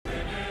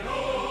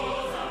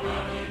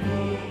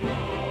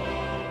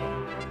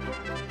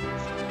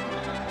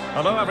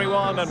Hello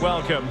everyone and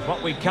welcome.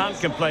 What we can't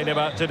complain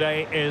about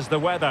today is the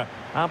weather.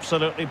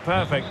 Absolutely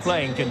perfect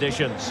playing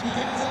conditions.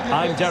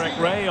 I'm Derek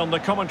Ray on the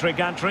commentary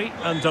gantry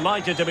and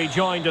delighted to be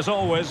joined as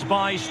always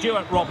by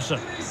Stuart Robson.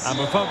 And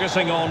we're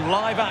focusing on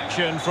live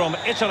action from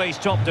Italy's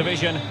top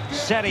division,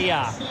 Serie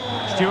A.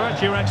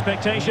 Stuart, your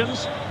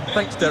expectations?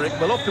 Thanks, Derek.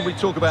 Well, often we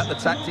talk about the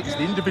tactics,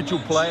 the individual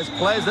players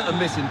that are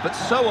missing, but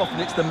so often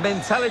it's the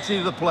mentality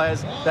of the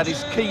players that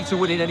is key to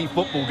winning any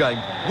football game.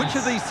 Which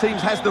of these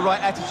teams has the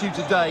right attitude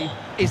today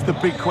is the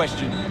big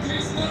question.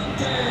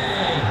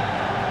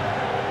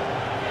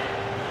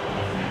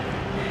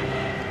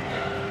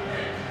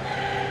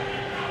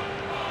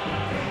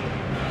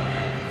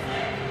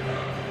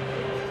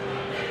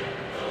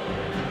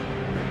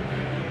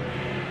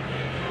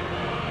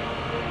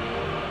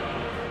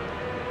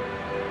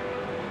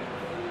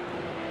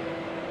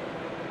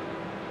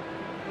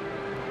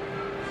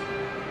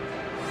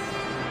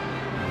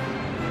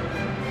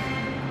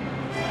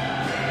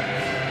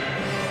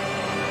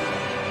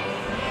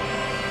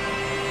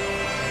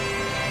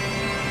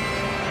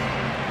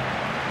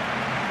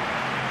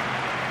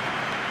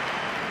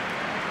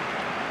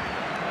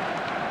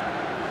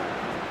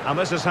 And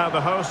this is how the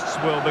hosts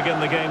will begin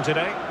the game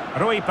today.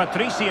 Rui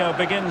Patricio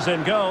begins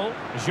in goal.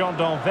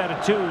 Jordan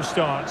Veretout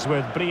starts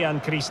with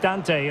Brian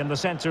Cristante in the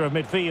centre of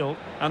midfield.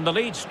 And the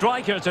lead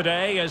striker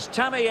today is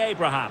Tammy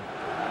Abraham.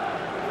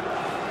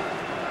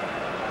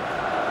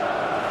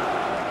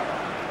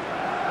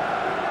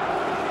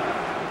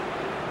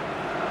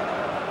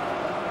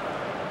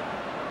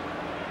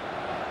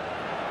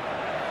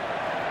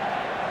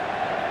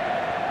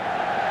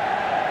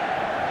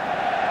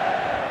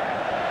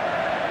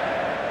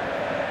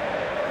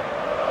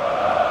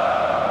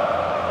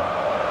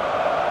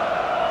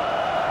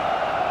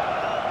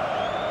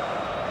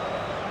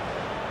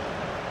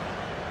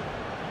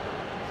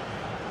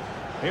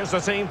 Here's the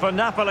team for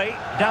Napoli.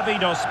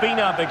 David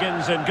Ospina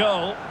begins in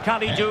goal.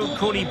 Kalidou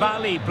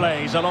Koulibaly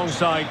plays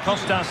alongside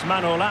Kostas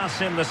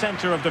Manolas in the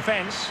centre of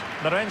defence.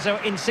 Lorenzo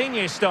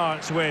Insigne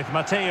starts with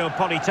Matteo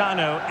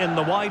Politano in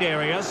the wide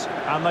areas.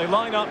 And they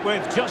line up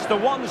with just the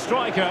one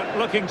striker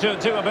looking to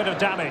do a bit of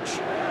damage.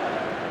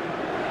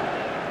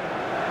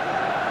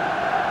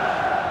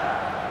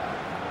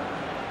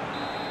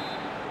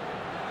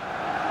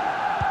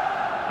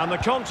 And the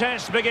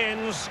contest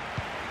begins.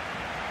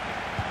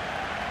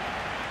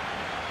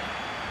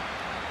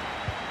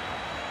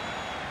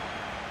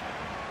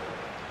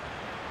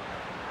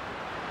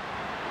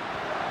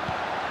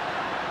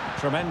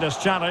 Tremendous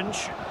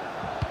challenge.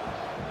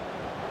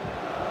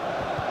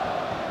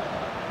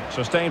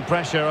 Sustained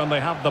pressure and they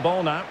have the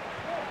ball now.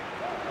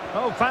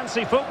 Oh,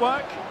 fancy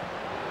footwork.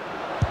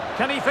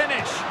 Can he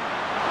finish?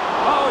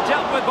 Oh,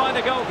 dealt with by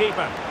the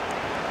goalkeeper.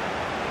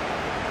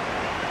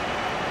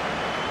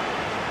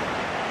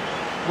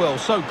 Well,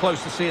 so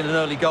close to seeing an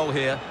early goal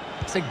here.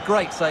 It's a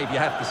great save, you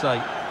have to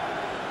say.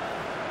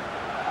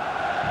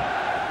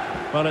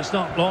 Well, it's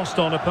not lost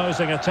on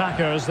opposing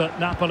attackers that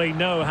Napoli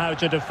know how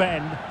to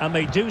defend, and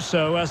they do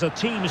so as a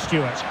team,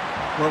 Stuart.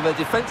 Well, their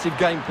defensive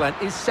game plan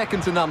is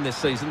second to none this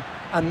season,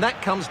 and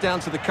that comes down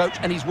to the coach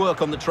and his work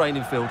on the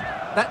training field.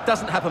 That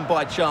doesn't happen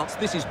by chance.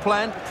 This is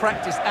planned,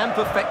 practiced and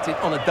perfected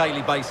on a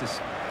daily basis.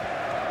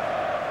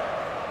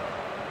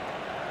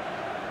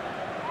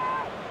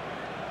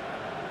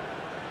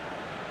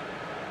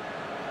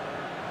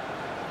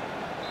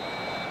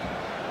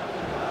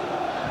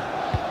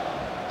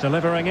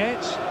 Delivering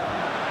it.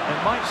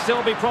 It might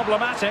still be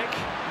problematic.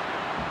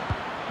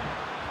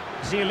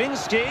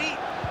 Zielinski.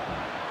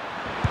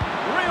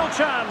 Real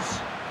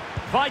chance.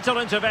 Vital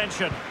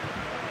intervention.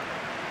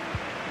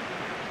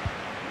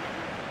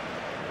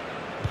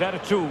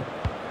 Veretout.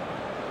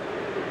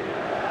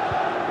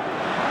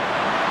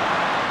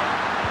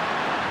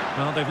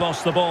 Well, they've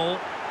lost the ball.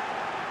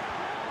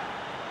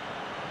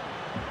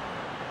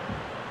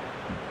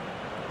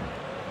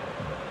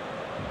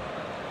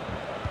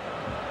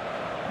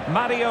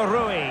 Mario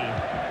Rui.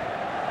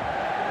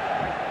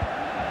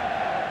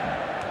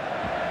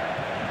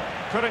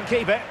 Couldn't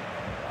keep it.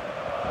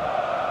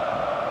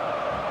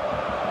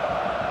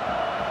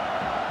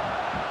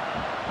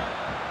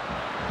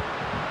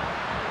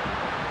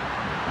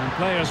 And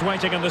players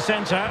waiting in the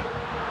centre.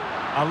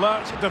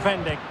 Alert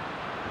defending.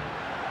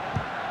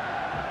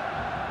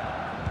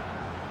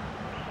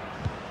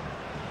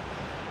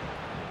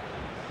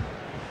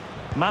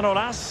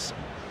 Manolas.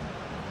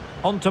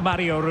 On to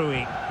Mario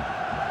Rui.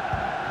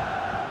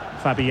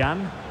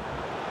 Fabian.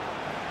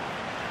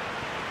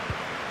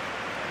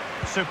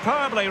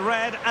 Superbly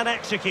read and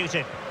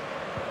executed.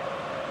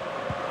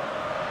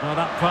 Well,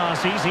 that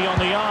pass easy on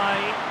the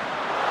eye.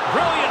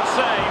 Brilliant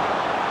save.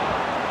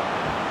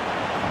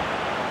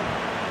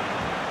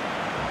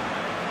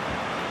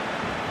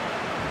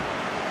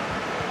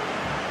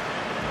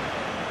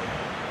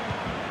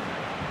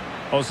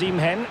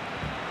 Osimhen.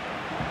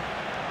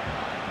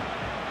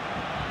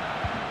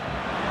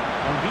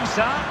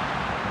 Visa.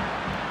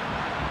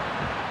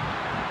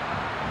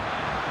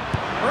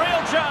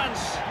 Real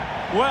chance.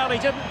 Well, he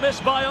didn't miss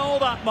by all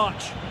that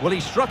much. Well, he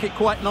struck it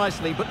quite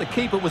nicely, but the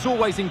keeper was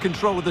always in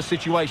control of the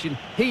situation.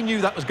 He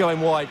knew that was going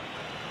wide.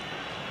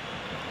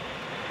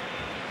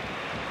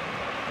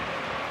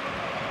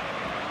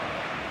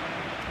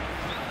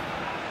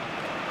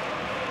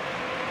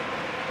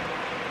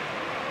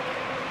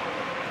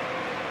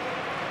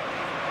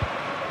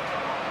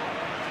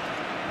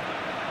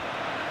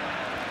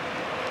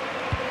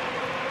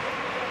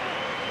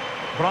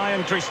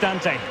 Brian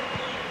Cristante.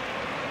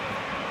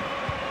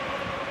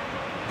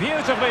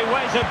 Beautifully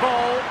weighted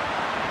ball.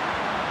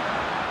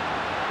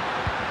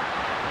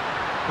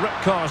 Rick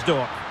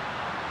Karsdorp.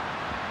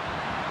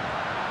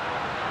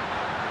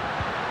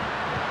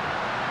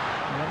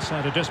 That's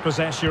how to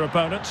dispossess your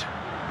opponent.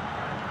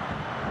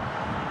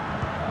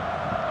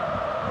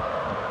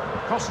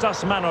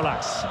 Kostas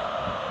Manolas.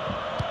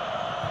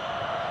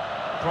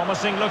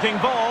 Promising looking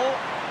ball.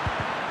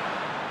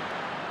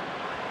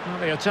 Well,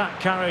 the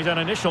attack carried an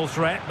initial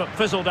threat, but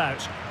fizzled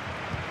out.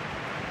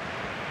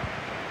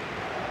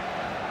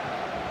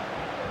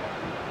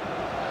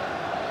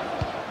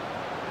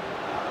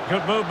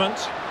 Good movement.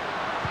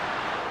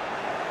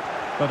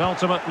 But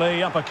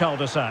ultimately up a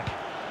cul-de-sac.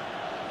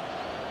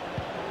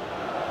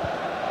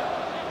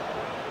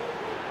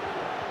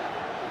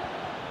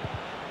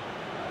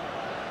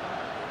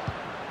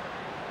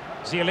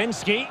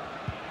 Zielinski.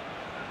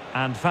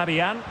 And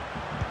Fabian.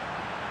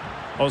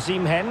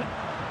 Osimhen.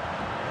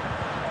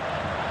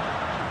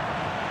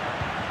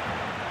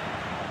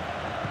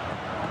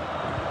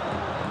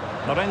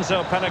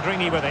 Lorenzo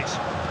Pellegrini with it.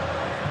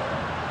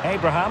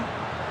 Abraham.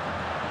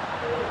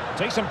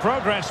 Takes some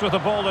progress with the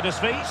ball at his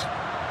feet.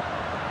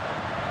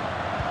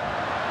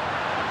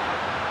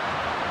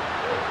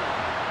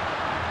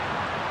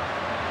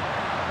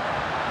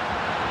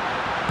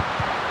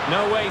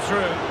 No way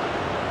through.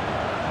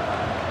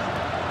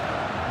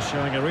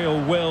 Showing a real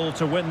will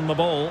to win the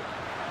ball.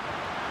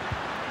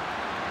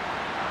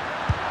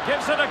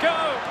 Gives it a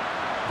go.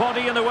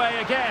 Body in the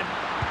way again.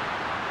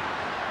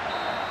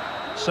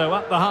 So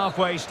at the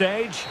halfway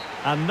stage,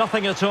 and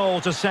nothing at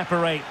all to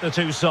separate the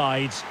two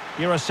sides.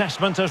 Your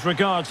assessment as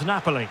regards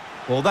Napoli?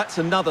 Well, that's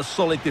another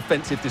solid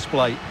defensive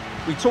display.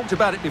 We talked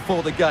about it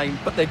before the game,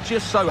 but they're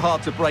just so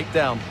hard to break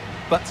down.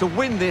 But to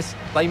win this,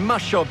 they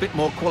must show a bit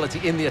more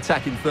quality in the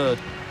attacking third.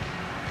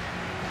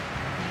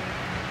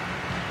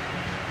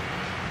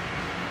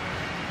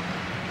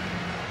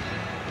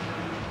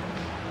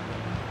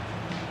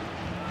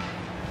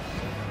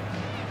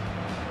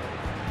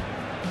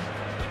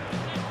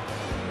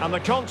 And the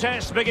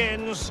contest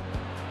begins.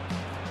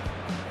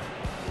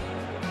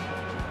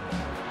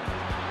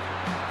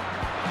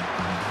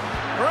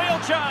 Real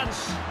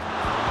chance.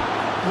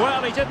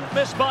 Well, he didn't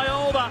miss by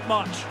all that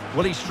much.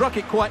 Well, he struck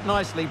it quite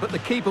nicely, but the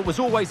keeper was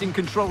always in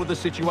control of the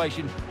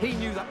situation. He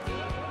knew that.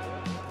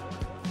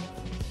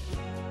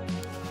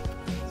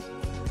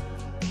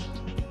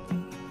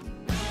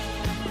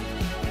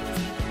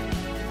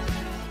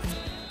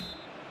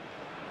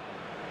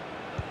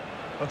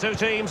 The two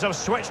teams have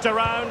switched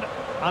around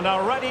and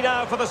are ready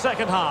now for the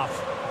second half.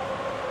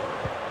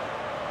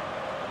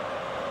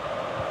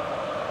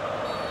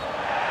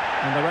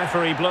 And the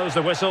referee blows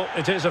the whistle.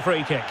 It is a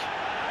free kick.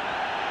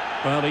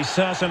 Well, he's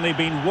certainly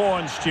been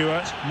warned,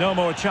 Stuart. No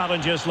more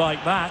challenges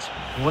like that.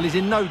 Well, he's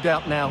in no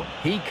doubt now.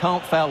 He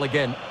can't foul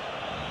again.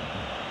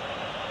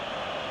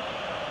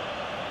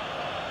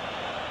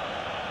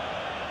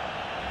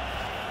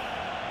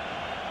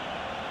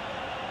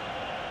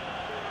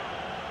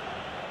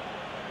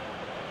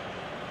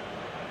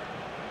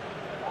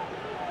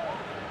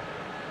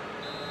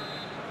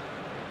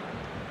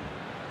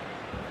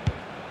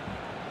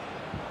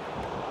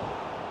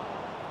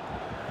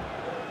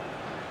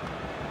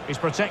 He's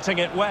protecting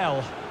it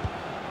well.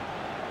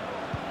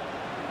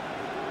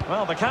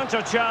 Well, the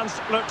counter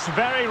chance looks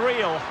very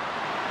real.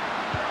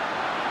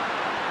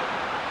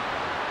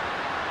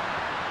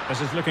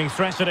 This is looking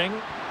threatening.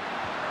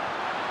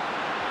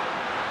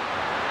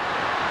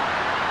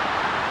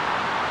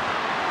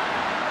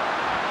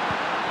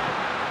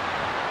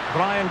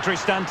 Brian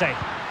Cristante.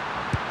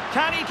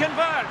 Can he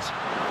convert?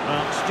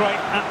 Well, straight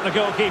at the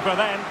goalkeeper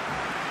then.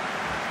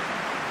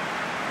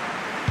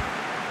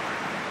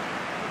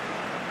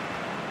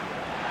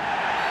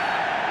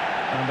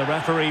 And the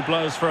referee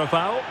blows for a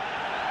foul.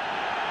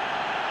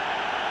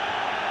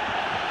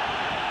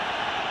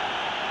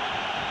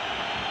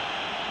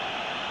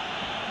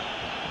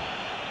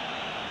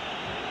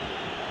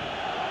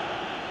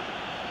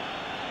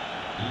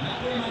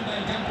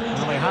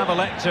 Well, they have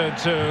elected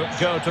to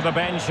go to the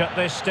bench at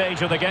this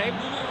stage of the game.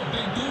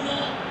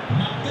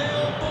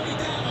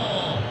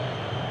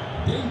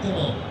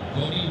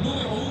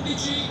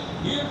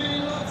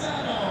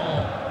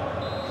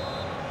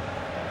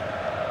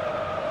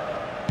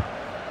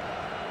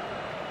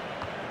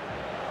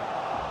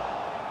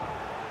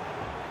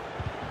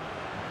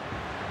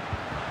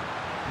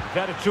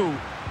 Veretout.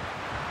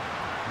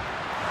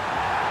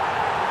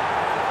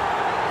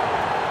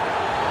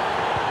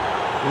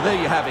 Well, there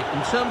you have it.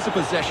 In terms of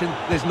possession,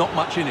 there's not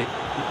much in it.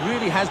 It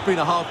really has been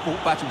a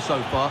hard-fought battle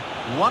so far.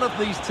 One of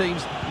these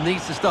teams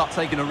needs to start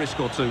taking a risk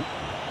or two.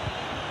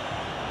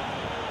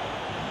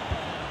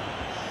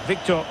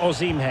 Victor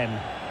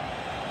Osimhen.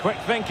 Quick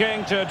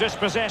thinking to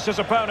dispossess his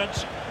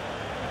opponent.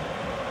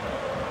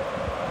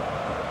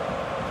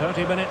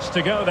 30 minutes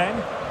to go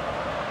then.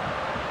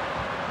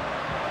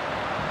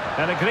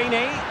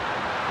 Pellegrini.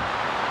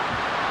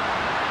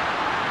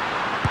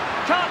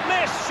 Can't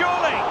miss,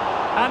 surely.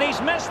 And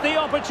he's missed the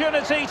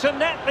opportunity to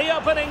net the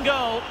opening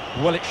goal.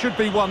 Well, it should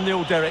be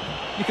 1-0, Derek.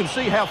 You can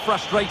see how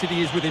frustrated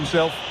he is with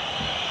himself.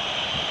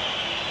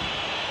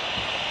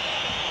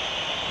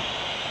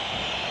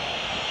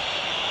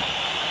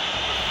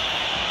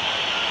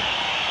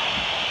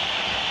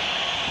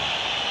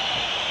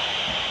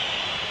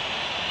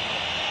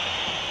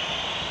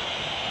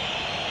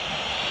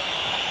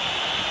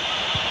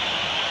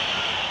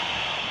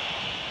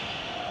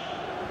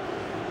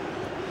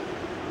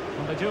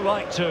 They do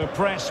like to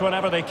press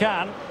whenever they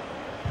can.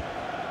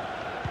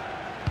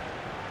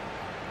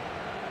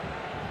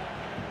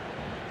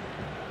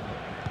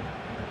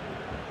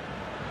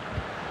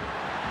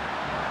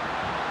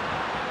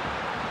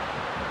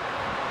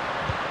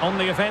 On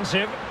the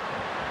offensive.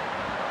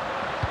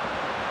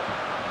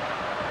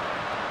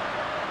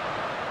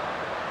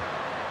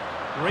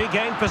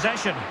 Regained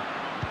possession.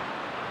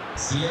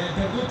 Si è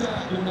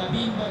perduta una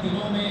bimba di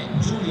nome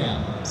Giulia.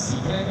 Si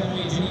pregano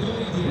i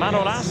genitori di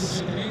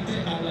Manolas.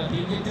 alla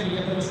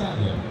biglietteria dello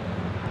stadio.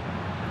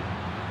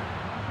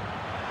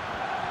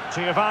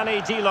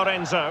 Giovanni Di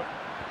Lorenzo.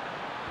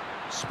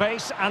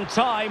 Space and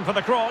time for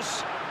the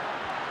cross.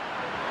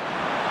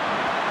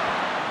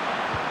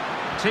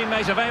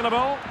 Teammate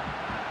available.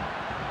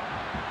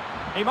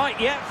 He might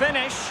yet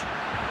finish.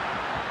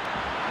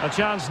 A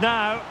chance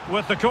now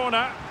with the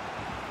corner.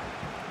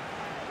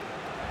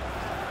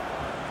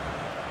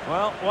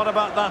 Well, what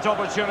about that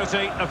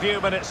opportunity a few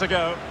minutes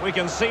ago? We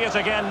can see it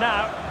again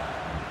now.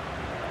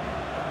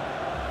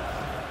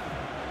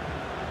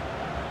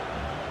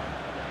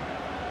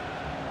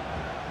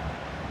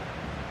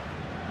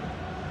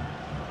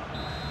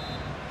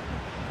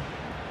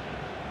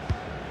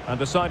 And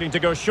deciding to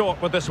go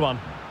short with this one.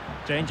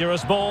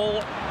 Dangerous ball.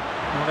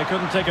 Well, they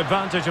couldn't take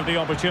advantage of the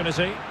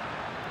opportunity.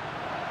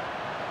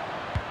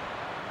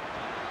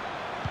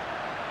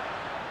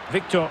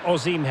 Victor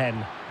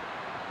Osimhen.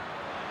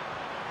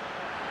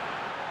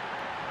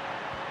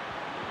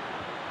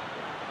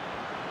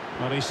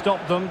 Well, he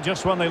stopped them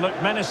just when they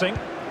looked menacing.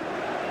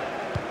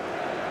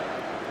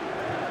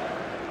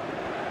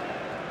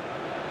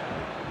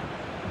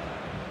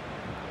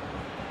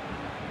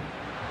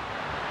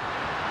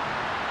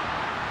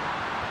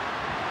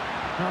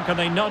 How can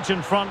they nudge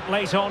in front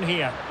late on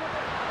here?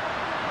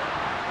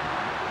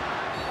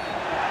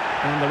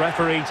 And the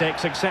referee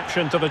takes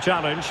exception to the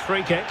challenge.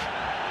 Free kick.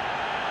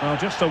 Well,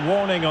 just a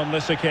warning on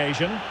this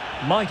occasion.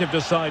 Might have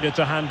decided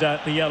to hand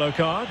out the yellow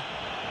card.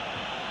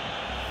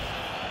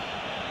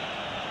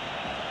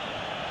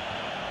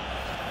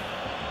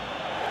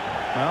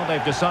 Well,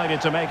 they've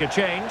decided to make a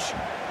change.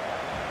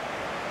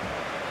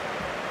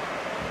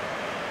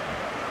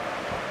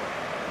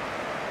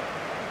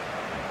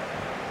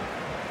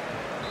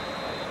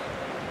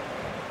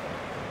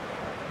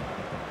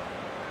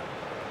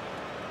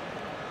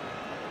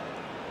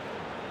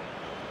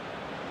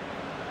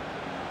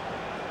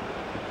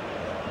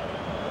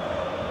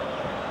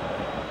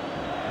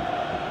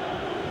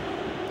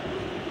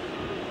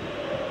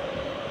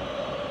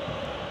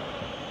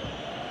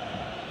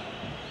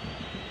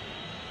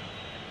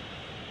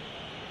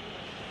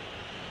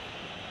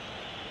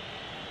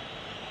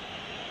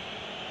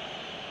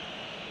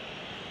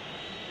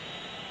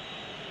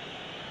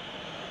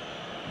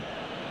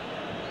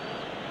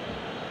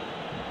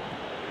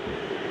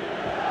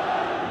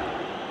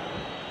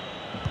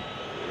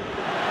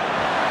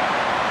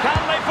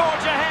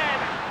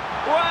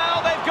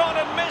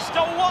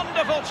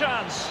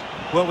 Chance.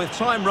 Well, with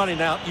time running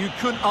out, you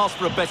couldn't ask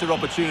for a better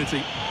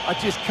opportunity. I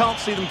just can't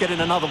see them getting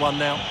another one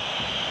now.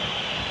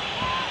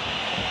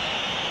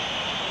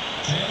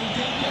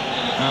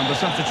 And the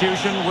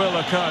substitution will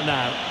occur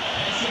now.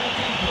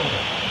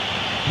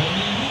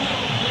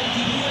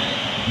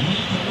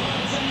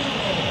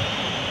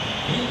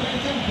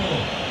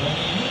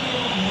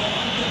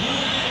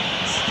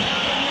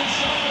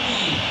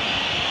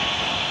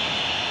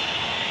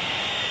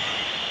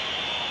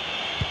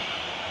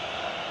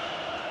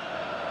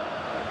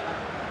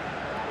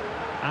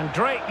 And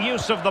great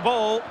use of the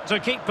ball to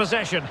keep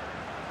possession.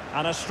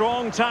 And a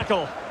strong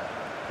tackle.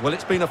 Well,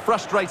 it's been a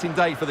frustrating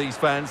day for these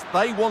fans.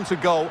 They want a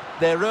goal.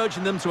 They're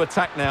urging them to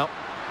attack now.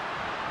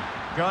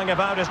 Going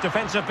about his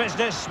defensive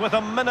business with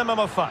a minimum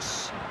of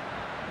fuss.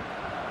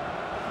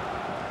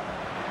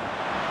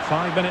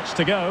 5 minutes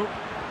to go.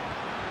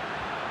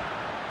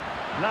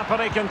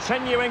 Napoli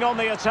continuing on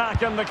the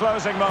attack in the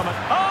closing moment.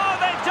 Oh,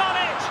 they've done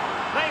it!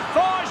 They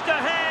forged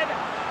ahead,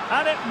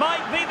 and it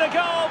might be the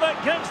goal that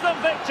gives them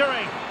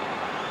victory.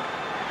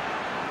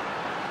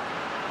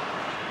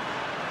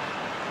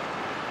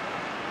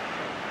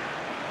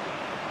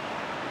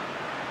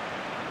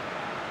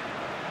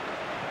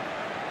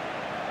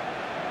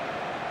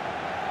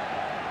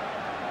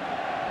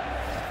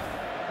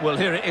 Well,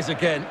 here it is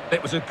again.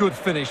 It was a good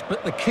finish,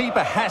 but the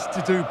keeper has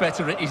to do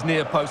better at his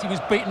near post. He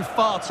was beaten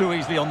far too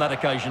easily on that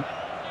occasion.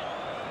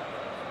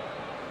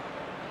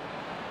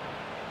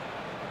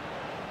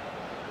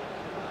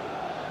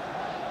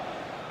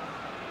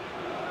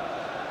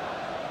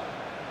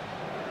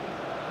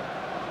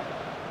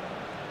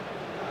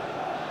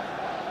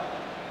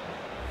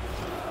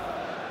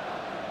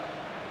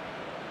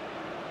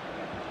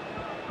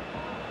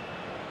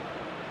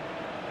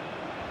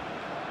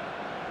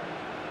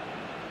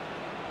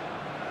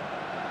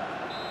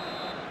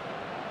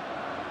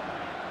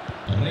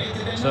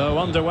 So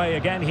underway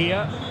again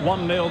here,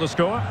 1-0 the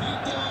score.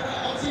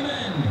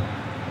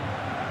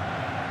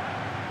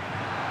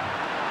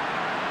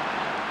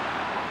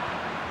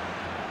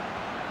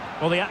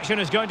 Well, the action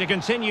is going to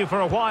continue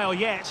for a while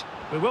yet.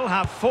 We will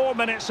have 4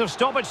 minutes of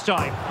stoppage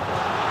time.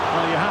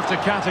 Well, you have to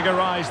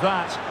categorise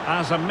that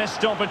as a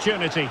missed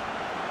opportunity.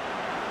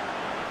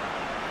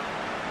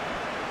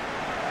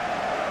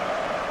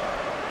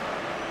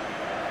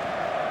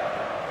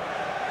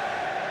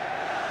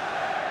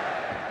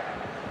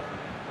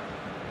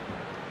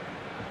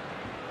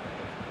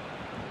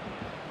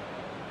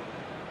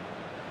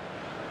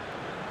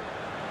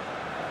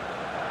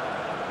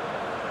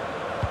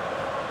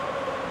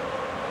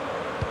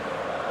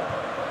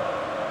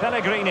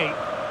 Pellegrini.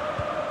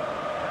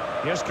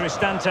 Here's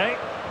Cristante.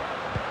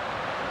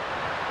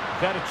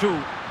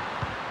 Vertu.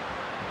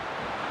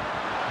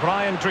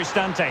 Brian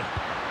Cristante.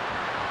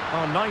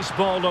 Oh, nice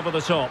ball over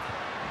the top.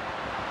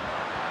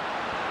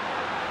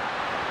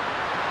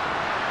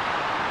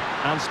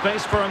 And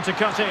space for him to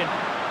cut in.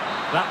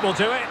 That will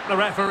do it. The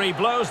referee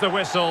blows the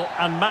whistle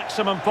and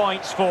maximum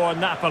points for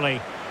Napoli.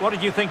 What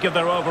did you think of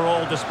their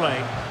overall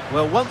display?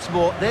 Well, once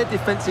more, their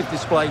defensive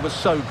display was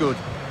so good.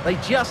 They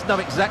just know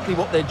exactly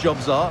what their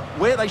jobs are,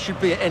 where they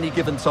should be at any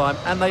given time,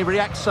 and they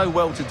react so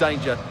well to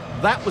danger.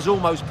 That was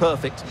almost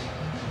perfect.